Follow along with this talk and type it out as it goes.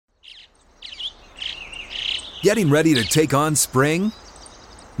Getting ready to take on spring?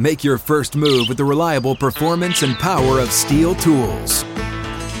 Make your first move with the reliable performance and power of Steel tools.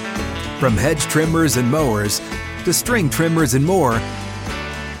 From hedge trimmers and mowers to string trimmers and more,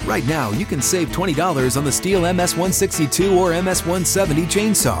 right now you can save $20 on the Steel MS-162 or MS-170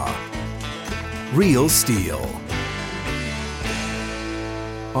 chainsaw. Real Steel.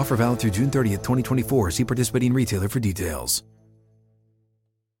 Offer valid through June 30th, 2024. See participating retailer for details.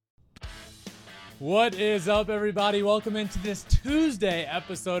 What is up, everybody? Welcome into this Tuesday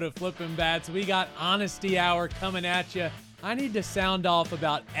episode of Flippin' Bats. We got Honesty Hour coming at you. I need to sound off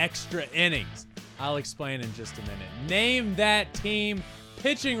about extra innings. I'll explain in just a minute. Name that team.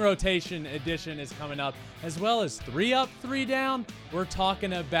 Pitching rotation edition is coming up, as well as 3 up, 3 down. We're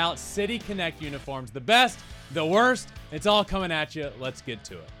talking about City Connect uniforms. The best, the worst, it's all coming at you. Let's get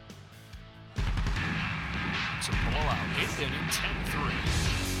to it. It's a blowout. 8th inning, 10-3.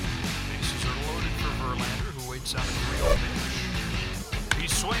 Bases are loaded for Verlander, who waits out a 3-0 pitch. He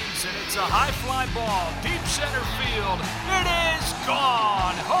swings, and it's a high fly ball. Deep center field. It is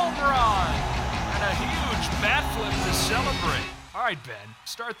gone. Home run. And a huge bat flip to celebrate. All right, Ben,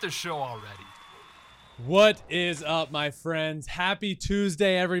 start the show already. What is up, my friends? Happy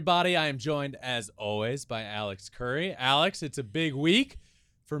Tuesday, everybody. I am joined, as always, by Alex Curry. Alex, it's a big week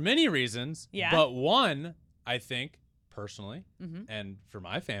for many reasons, but one, I think, personally, and for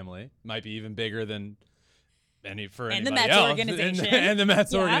my family, might be even bigger than anybody the Mets else. organization. And the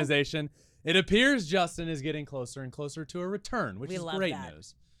Mets organization. It appears Justin is getting closer and closer to a return, which is great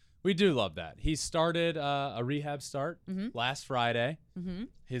news. We do love that. He started a rehab start last Friday.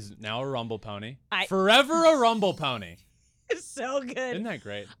 He's now a Rumble Pony. Forever a Rumble Pony. It's so good. Isn't that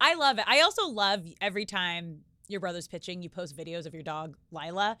great? I love it. I also love every time your brother's pitching, you post videos of your dog,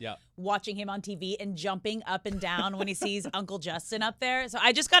 Lila, watching him on TV and jumping up and down when he sees Uncle Justin up there. So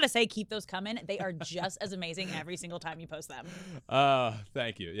I just got to say, keep those coming. They are just as amazing every single time you post them.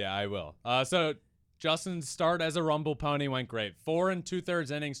 Thank you. Yeah, I will. So Justin's start as a Rumble Pony went great. 4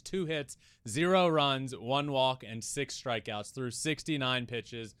 2/3 innings, 2 hits, 0 runs, 1 walk, and 6 strikeouts through 69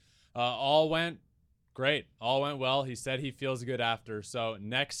 pitches. All went great. All went well. He said he feels good after. So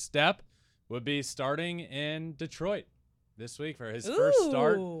next step would be starting in Detroit this week for his first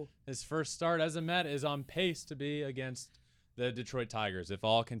start. His first start as a Met is on pace to be against the Detroit Tigers if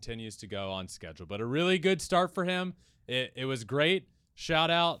all continues to go on schedule. But a really good start for him. It was great. Shout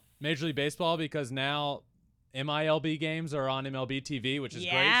out Major League Baseball, because now MILB games are on MLB TV, which is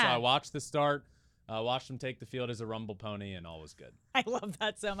great. So I watched the start, watched him take the field as a Rumble Pony, and all was good. I love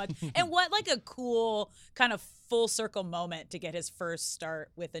that so much. And what like a cool kind of full circle moment to get his first start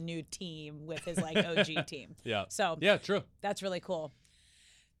with a new team, with his like OG team. So true. That's really cool.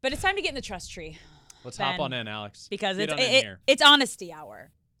 But it's time to get in the trust tree. Let's Ben, hop on in, Alex. Because it's Honesty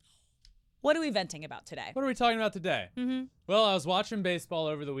Hour. What are we venting about today? What are we talking about today? Well, I was watching baseball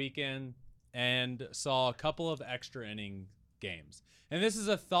over the weekend and saw a couple of extra inning games. And this is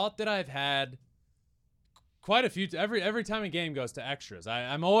a thought that I've had quite a few every time a game goes to extras.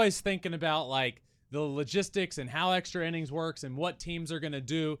 I'm always thinking about like the logistics and how extra innings works and what teams are going to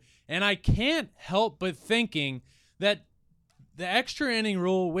do. And I can't help but thinking that the extra inning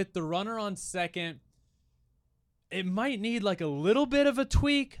rule with the runner on second, it might need like a little bit of a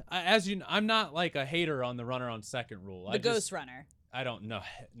tweak. I'm not like a hater on the runner on second rule. The ghost runner. I don't know.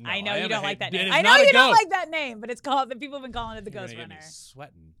 No, I know you don't like that name. I know you don't like that name, but it's called. The people have been calling it the ghost runner.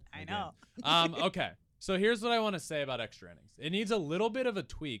 Sweating. I know. Okay. So here's what I want to say about extra innings. It needs a little bit of a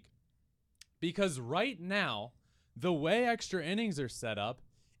tweak, because right now, the way extra innings are set up,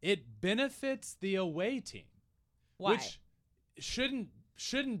 it benefits the away team. Why? Which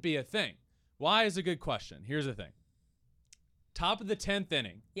shouldn't be a thing. Why is a good question. Here's the thing. Top of the 10th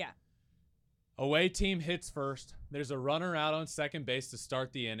inning. Yeah. Away team hits first. There's a runner out on second base to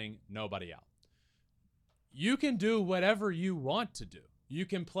start the inning. Nobody out. You can do whatever you want to do. You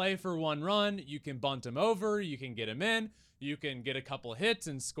can play for 1 run. You can bunt him over. You can get him in. You can get a couple hits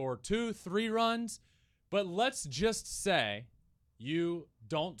and score 2, 3 runs. But let's just say you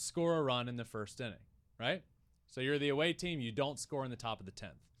don't score a run in the first inning, right? So you're the away team. You don't score in the top of the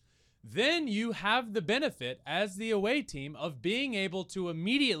 10th. Then you have the benefit as the away team of being able to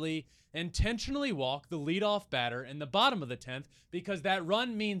immediately intentionally walk the leadoff batter in the bottom of the 10th, because that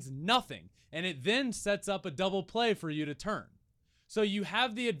run means nothing, and it then sets up a double play for you to turn. So you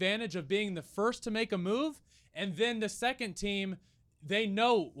have the advantage of being the first to make a move, and then the second team, they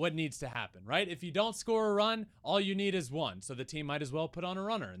know what needs to happen, right? If you don't score a run, all you need is 1. So the team might as well put on a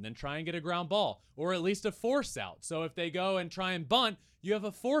runner and then try and get a ground ball, or at least a force out. So if they go and try and bunt, you have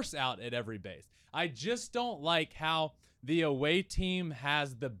a force out at every base. I just don't like how the away team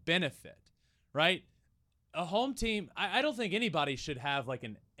has the benefit, right? a home team, I don't think anybody should have like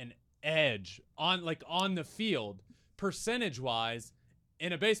an edge on the field percentage wise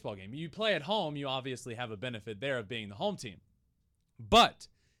in a baseball game. You play at home, you obviously have a benefit there of being the home team. But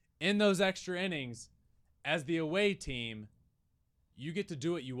in those extra innings, as the away team, you get to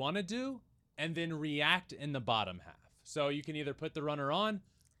do what you want to do and then react in the bottom half. So you can either put the runner on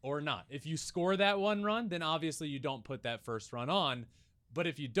or not. If you score that one run, then obviously you don't put that first run on. But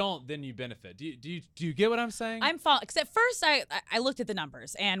if you don't, then you benefit. Do you get what I'm saying? I'm following. Because at first I looked at the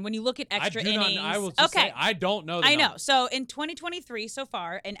numbers, and when you look at extra innings, I will just say I don't know. I know. So in 2023 so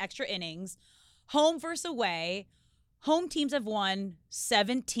far, in extra innings, home versus away, home teams have won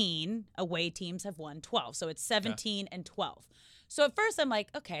 17, away teams have won 12. So it's 17 and 12. So at first I'm like,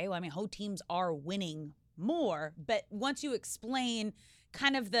 okay, well, I mean, home teams are winning more. But once you explain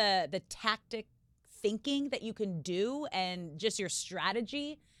kind of the tactic thinking that you can do and just your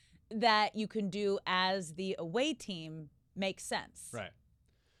strategy that you can do as the away team makes sense. Right.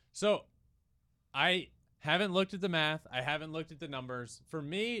 So I haven't looked at the math. I haven't looked at the numbers. For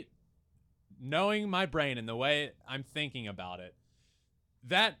me, knowing my brain and the way I'm thinking about it,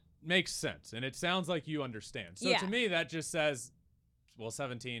 that makes sense. And it sounds like you understand. So to me, that just says, well,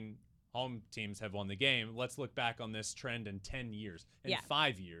 17 home teams have won the game. Let's look back on this trend in 10 years, in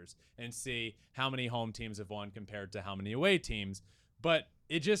 5 years, and see how many home teams have won compared to how many away teams. But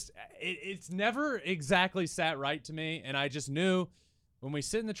it's never exactly sat right to me. And I just knew when we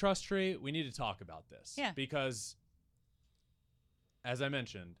sit in the trust tree, we need to talk about this. Yeah. Because, as I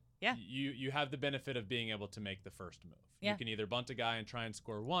mentioned, you have the benefit of being able to make the first move. Yeah. You can either bunt a guy and try and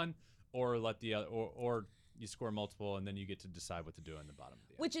score one, or let the other, or you score multiple, and then you get to decide what to do in the bottom of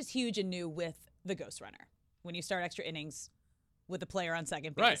the end. Which is huge and new with the ghost runner. When you start extra innings with a player on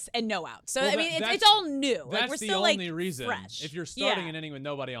second base and no out. So, well, I mean, it's all new. That's we're the still only reason. Fresh. If you're starting an inning with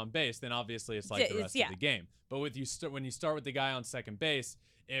nobody on base, then obviously it's like the rest of the game. But when you start with the guy on second base,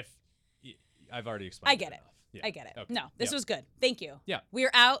 I've already explained I get it. Yeah. I get it. Okay. No, this was good. Thank you. Yeah.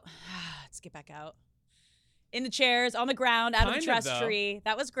 We're out. Let's get back out. In the chairs, on the ground, out of the trust tree.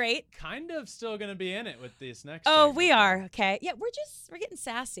 That was great. Kind of still going to be in it with this next segment. We are. Okay. Yeah, we're getting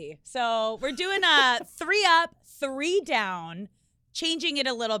sassy. So we're doing a 3 up, 3 down, changing it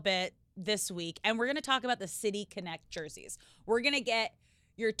a little bit this week. And we're going to talk about the City Connect jerseys. We're going to get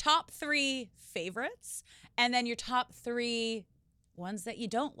your top 3 favorites and then your top 3 ones that you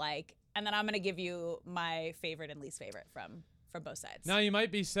don't like. And then I'm going to give you my favorite and least favorite from both sides. Now, you might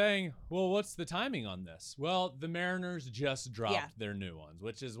be saying, well, what's the timing on this? Well, the Mariners just dropped their new ones,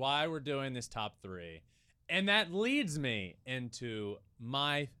 which is why we're doing this top 3. And that leads me into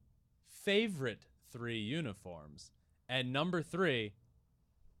my favorite 3 uniforms. At number 3,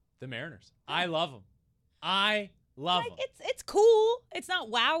 the Mariners. I love them. I love them. It's cool. It's not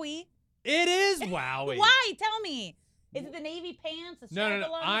wowie. It is wowie. Why? Tell me. Is it the navy pants, the stripe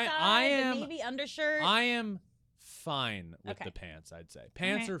along the side, the navy undershirt? I am fine with the pants, I'd say.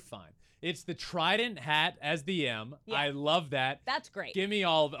 Pants are fine. It's the Trident hat as the M. Yeah. I love that. That's great. Give me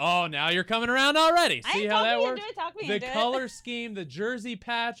all now you're coming around already. See how that works? Talk me into it. The color scheme, the jersey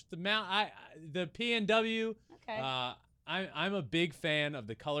patch, the P&W. Okay. I'm a big fan of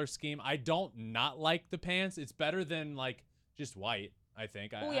the color scheme. I don't not like the pants. It's better than like just white, I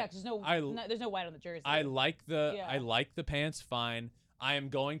think. Oh yeah, because there's no white on the jersey. I like the pants fine. I am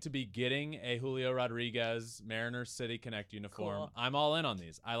going to be getting a Julio Rodriguez Mariners City Connect uniform. Cool. I'm all in on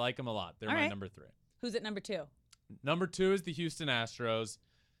these. I like them a lot. They're my number 3. Who's at number 2? Number 2 is the Houston Astros.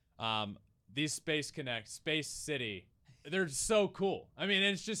 These Space City, they're so cool. I mean,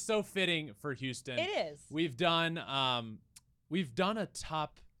 it's just so fitting for Houston. It is. We've done a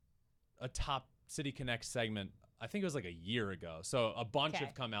top City Connect segment. I think it was like a year ago. So a bunch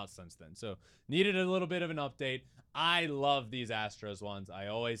have come out since then. So needed a little bit of an update. I love these Astros ones. I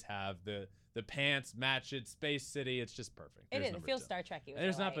always have. The pants match it. Space City. It's just perfect. It is. It feels Star Trek-y.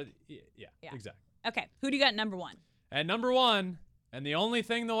 There's not, but yeah, exactly. Okay. Who do you got at number 1? At number 1, and the only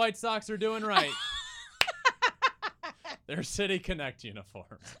thing the White Sox are doing right, they're City Connect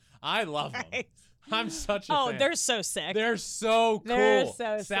uniforms. I love them. I'm such a fan. Oh, they're so sick. They're so cool. They're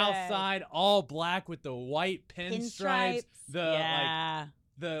so sick. South side, all black with the white pinstripes.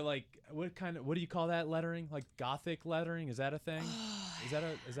 What do you call that lettering? Like Gothic lettering? Is that a thing? Is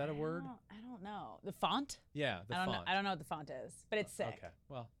that a word? I don't know. The font? Yeah, the font. I don't know what the font is, but it's sick. Okay.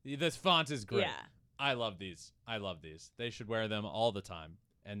 Well, this font is great. Yeah. I love these. They should wear them all the time,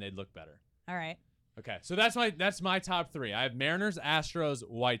 and they'd look better. All right. Okay, so that's my top 3. I have Mariners, Astros,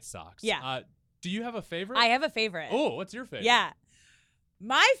 White Sox. Yeah. Do you have a favorite? I have a favorite. Oh, what's your favorite? Yeah.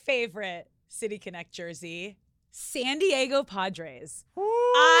 My favorite City Connect jersey, San Diego Padres. Woo!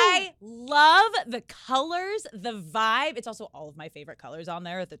 I I love the colors, the vibe. It's also all of my favorite colors on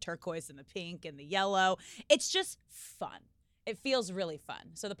there, the turquoise and the pink and the yellow. It's just fun. It feels really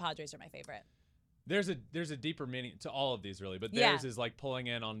fun. So the Padres are my favorite. There's a deeper meaning to all of these, really, but theirs is like pulling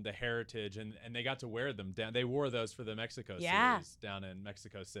in on the heritage, and they got to wear them down. They wore those for the Mexico series down in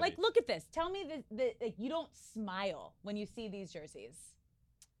Mexico City. Like, look at this. Tell me that like, you don't smile when you see these jerseys.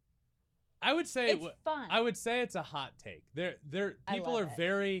 I would say it's fun. I would say it's a hot take. People are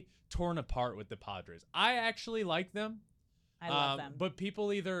very torn apart with the Padres. I actually like them. I love them. But people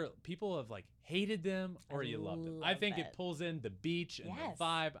have like hated them or you love them. I think it pulls in the beach and the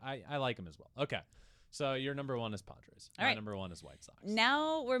vibe. I like them as well. Okay. So your number one is Padres. All right. My number one is White Sox.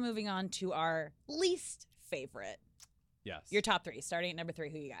 Now we're moving on to our least favorite. Yes. Your top three. Starting at number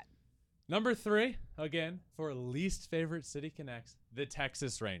 3, who you got? Number 3, again, for least favorite City Connects, the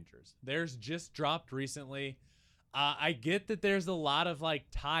Texas Rangers. Theirs just dropped recently. I get that there's a lot of like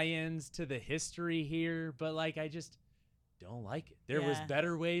tie-ins to the history here, but like I just don't like it. There was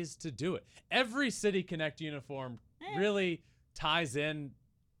better ways to do it. Every City Connect uniform really ties in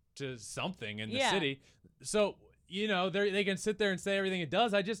to something in the city. So, you know, they can sit there and say everything it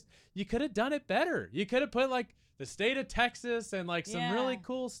does. You could have done it better. You could have put like the state of Texas and like some really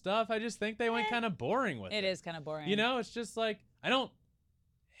cool stuff. I just think they went kind of boring with it. It is kind of boring. You know, it's just like, I don't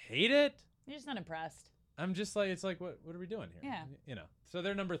hate it. You're just not impressed. I'm just like, it's like, what are we doing here? Yeah. You know, so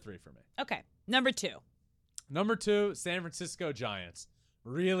they're number 3 for me. Okay. Number 2. Number 2, San Francisco Giants.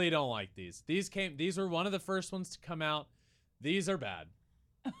 Really don't like these. These were one of the first ones to come out. These are bad.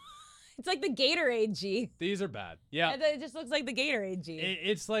 It's like the Gatorade G. These are bad. Yeah. It just looks like the Gatorade G.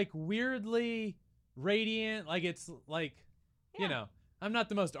 It's like weirdly radiant. Like it's like, you know, I'm not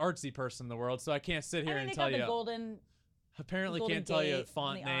the most artsy person in the world, so I can't sit here and tell you. The golden. Apparently golden can't tell you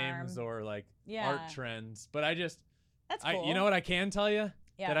font on names arm. or like art trends, but That's cool. you know what I can tell you?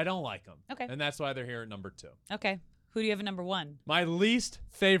 Yeah. That I don't like them. Okay. And that's why they're here at number 2. Okay. Who do you have at number 1? My least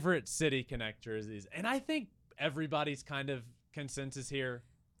favorite City Connect jerseys, and I think everybody's kind of consensus here,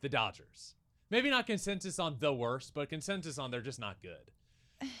 the Dodgers. Maybe not consensus on the worst, but consensus on they're just not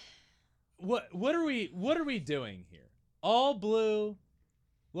good. What are we doing here? All blue,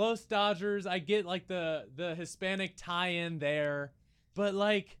 Los Dodgers. I get like the Hispanic tie-in there, but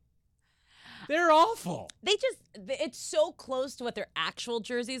like they're awful. It's so close to what their actual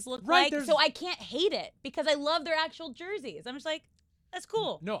jerseys look Right, like, so I can't hate it because I love their actual jerseys. I'm just like, that's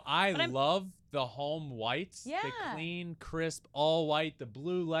cool. No, I love the home whites. Yeah. The clean, crisp, all white, the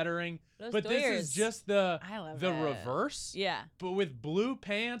blue lettering. Those but this Doyers. is just the it. reverse. Yeah. But with blue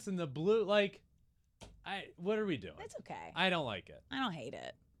pants and the blue, like, what are we doing? That's okay. I don't like it. I don't hate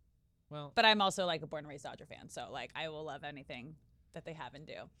it. Well, But I'm also like a born and raised Dodger fan, so like I will love anything that they have and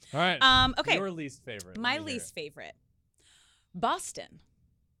do. all right. Okay. Your least favorite. My least favorite. Boston.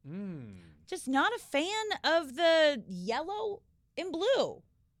 favorite. Just not a fan of the yellow and blue.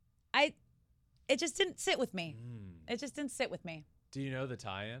 It just didn't sit with me. It just didn't sit with me. Do you know the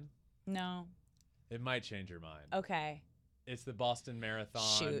tie-in? No. It might change your mind. Okay. It's the Boston Marathon.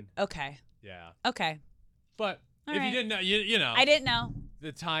 Shoot. Okay. Yeah. Okay. But All if right. you didn't know, you know. I didn't know.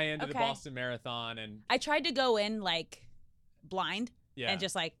 The tie-in to the Okay. Boston Marathon and I tried to go in like blind yeah. and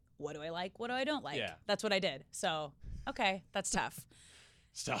just like, what do I like? What do I don't like? Yeah. That's what I did. So, okay, that's tough.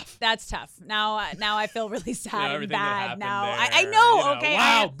 stuff. That's tough. Now I feel really sad and everything that bad happened now. there, I know, you know. okay.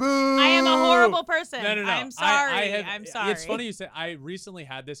 Wow, boo. I am a horrible person. No. I'm sorry. I I'm sorry. It's funny you say. I recently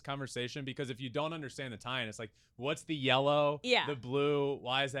had this conversation because if you don't understand the tie-in, it's like, what's the yellow? Yeah. The blue.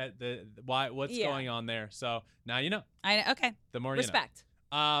 Why is that what's Yeah. going on there? So now you know. Okay. The more Respect.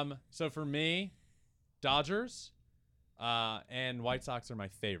 you know. So for me, Dodgers, and White Sox are my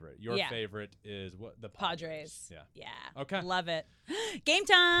favorite. Your favorite is what? The Padres. Yeah. Okay. Love it. Game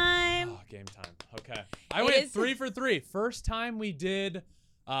time. Oh, game time. Okay. I went 3 for 3. First time we did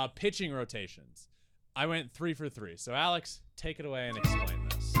pitching rotations. I went 3 for 3. So Alex, take it away and explain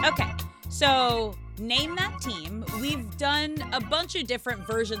this. Okay. So name that team. We've done a bunch of different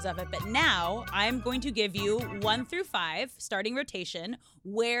versions of it, but now I'm going to give you 1 through 5 starting rotation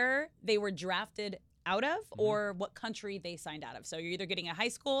where they were drafted out of or what country they signed out of. So you're either getting a high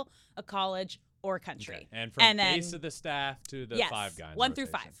school, a college, or a country. Okay. And from base of the staff to the 5 guys. 1 through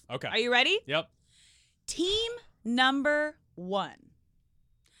 5. Okay. Are you ready? Yep. Team number 1.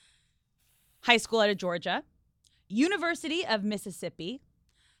 High school out of Georgia, University of Mississippi,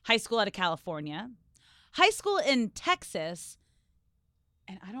 high school out of California, high school in Texas,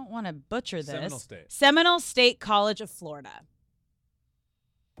 and I don't want to butcher this. Seminole State College of Florida.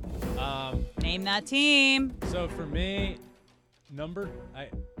 Name that team. So for me,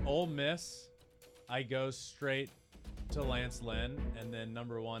 Ole Miss, I go straight to Lance Lynn, and then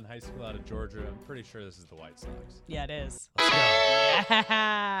number 1 high school out of Georgia. I'm pretty sure this is the White Sox. Yeah, it is. Let's go.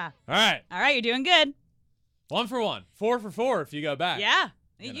 Yeah. All right. All right, you're doing good. 1 for 1. 4 for 4 if you go back. Yeah,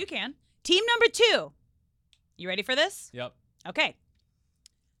 you can. Team number 2. You ready for this? Yep. Okay.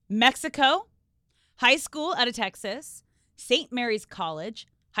 Mexico, high school out of Texas, St. Mary's College,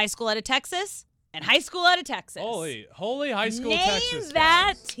 high school out of Texas, and high school out of Texas. Holy high school Name Texas. Name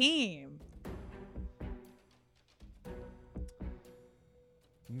that guys. team.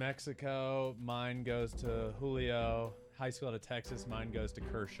 Mexico, mine goes to Julio. High school out of Texas, mine goes to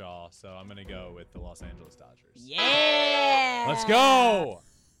Kershaw. So I'm going to go with the Los Angeles Dodgers. Yeah. Let's go.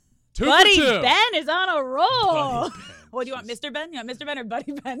 2 Buddy for 2. Ben is on a roll. Buddy Ben. What do you want, Mr. Ben? You want Mr. Ben or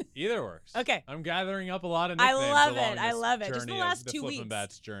Buddy Ben? Either works. Okay. I'm gathering up a lot of I nicknames. love along it. I this love it. Just the journey last of the 2 Flippin' weeks.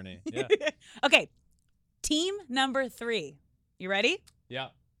 Bats journey. Yeah. Okay. Team number 3. You ready? Yeah.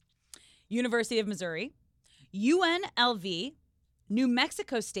 University of Missouri, UNLV, New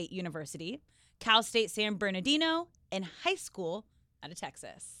Mexico State University, Cal State San Bernardino, and high school out of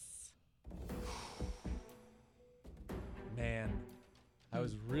Texas. Man, I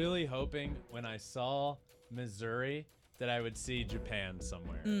was really hoping when I saw Missouri that I would see Japan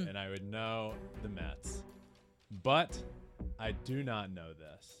somewhere and I would know the Mets. But I do not know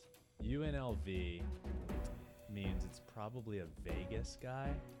this. UNLV means it's probably a Vegas guy.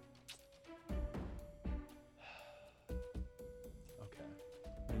 Okay.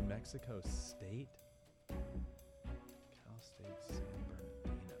 New Mexico State? Cal State San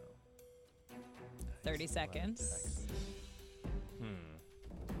Bernardino. 30 seconds. Texas.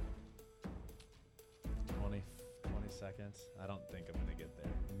 20 seconds. I don't think I'm gonna get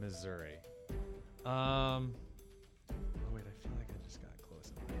there. Missouri. Oh wait, I feel like I just got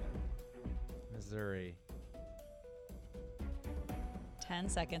close in my head. Missouri. 10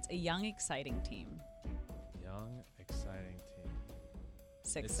 seconds. A young, exciting team. Young, exciting team.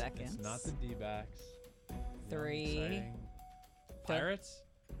 6 seconds. It's not the D-backs. 3. Young, exciting. Pirates?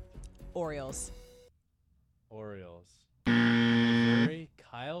 Orioles. Orioles. Missouri.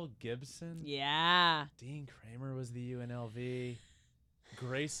 Kyle Gibson. Yeah. Dean Kramer was the UNLV.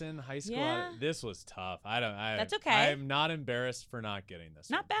 Grayson High School. Yeah. This was tough. That's okay. I'm not embarrassed for not getting this.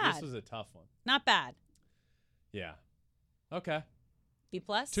 Not one. bad. This was a tough one. Not bad. Yeah. Okay. B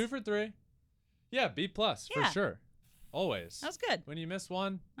plus? 2 for 3. Yeah, B plus Yeah. for sure. Always. That was good. When you miss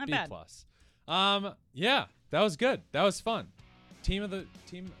one, Not B bad. plus. Yeah, that was good. That was fun. Name that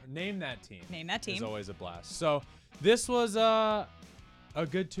team. Name that team. Is always a blast. So this was a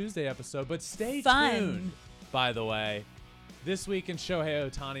good Tuesday episode, but stay Fun. tuned. By the way, this week in Shohei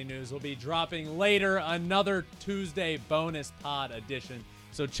Ohtani news will be dropping later another Tuesday bonus pod edition.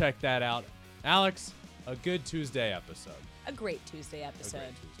 So check that out. Alex, a good Tuesday episode. A great Tuesday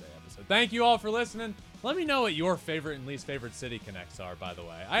episode. Thank you all for listening. Let me know what your favorite and least favorite city connects are, by the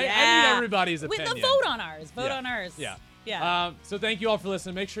way. I need everybody's opinion. Vote on ours. Vote on ours. Yeah. Yeah. So thank you all for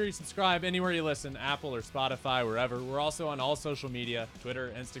listening. Make sure you subscribe anywhere you listen, Apple or Spotify, wherever. We're also on all social media,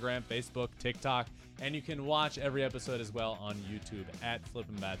 Twitter, Instagram, Facebook, TikTok. And you can watch every episode as well on YouTube at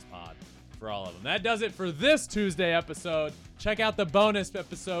Flippin' Bats Pod for all of them. That does it for this Tuesday episode. Check out the bonus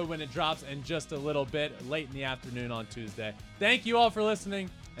episode when it drops in just a little bit, late in the afternoon on Tuesday. Thank you all for listening.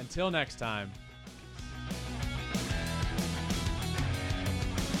 Until next time,